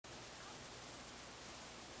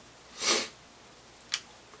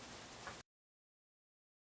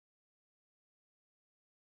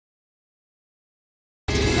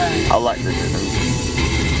I like the difference.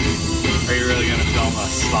 Are you really gonna film a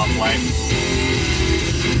stoplight?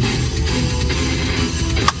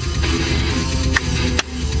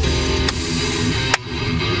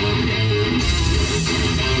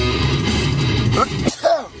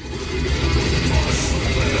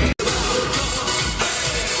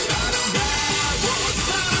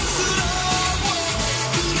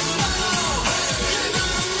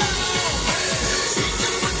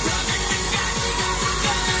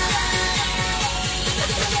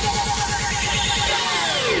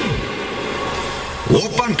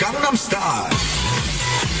 Open Gangnam Style.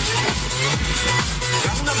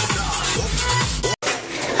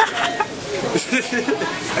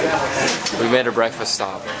 We made a breakfast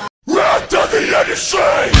stop. Red to the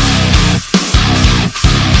industry!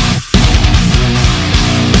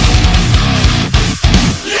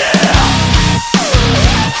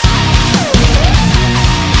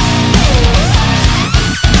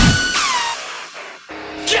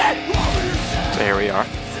 So here we are.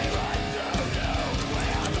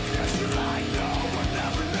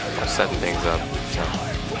 I'm setting things up. So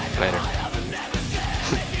later.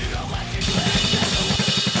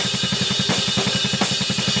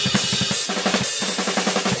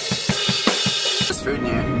 There's food in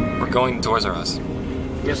here. We're going to Toys R Us.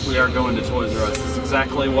 Yes, we are going to Toys R Us. That's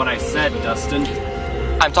exactly what I said, Dustin.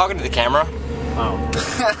 I'm talking to the camera. Oh.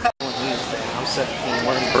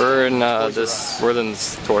 We're in we're in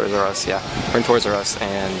Toys R Us, yeah. We're in Toys R Us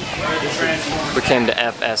and we came to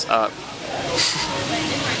FS up.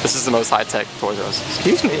 This is the most high-tech Toys R Us.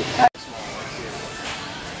 Excuse me.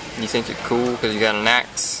 You think you're cool because you got an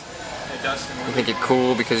axe? You think you're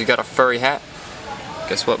cool because you got a furry hat?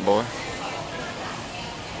 Guess what, boy?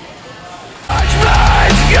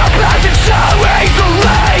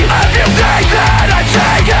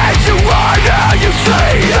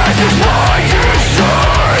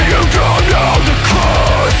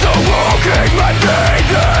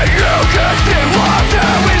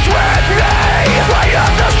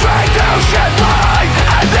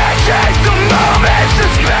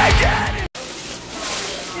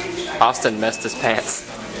 Austin messed his pants.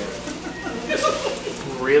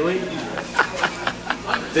 Really?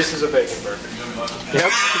 This is a bacon burger.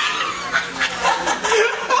 Yep.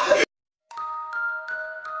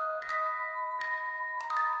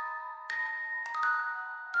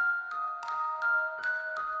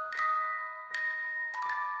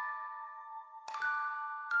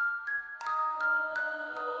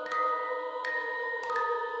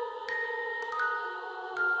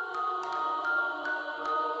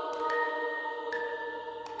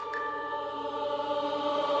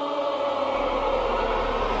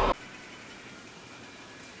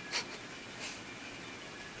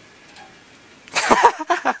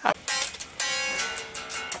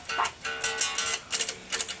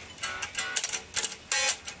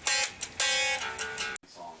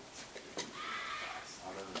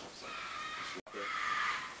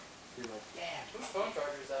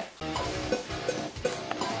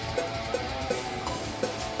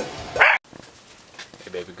 Hey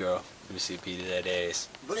baby girl, let me see a piece of that ass.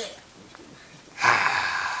 Let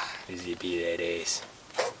me see a piece of that ass.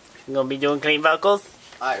 You gonna be doing clean vocals?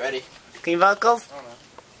 Alright, ready? Clean vocals?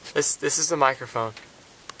 This is the microphone.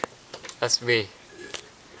 That's me.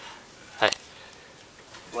 Hey.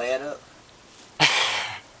 Lay it up.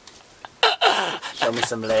 Show me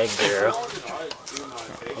some leg, girl.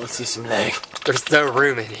 Let's see some leg. There's no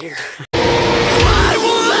room in here.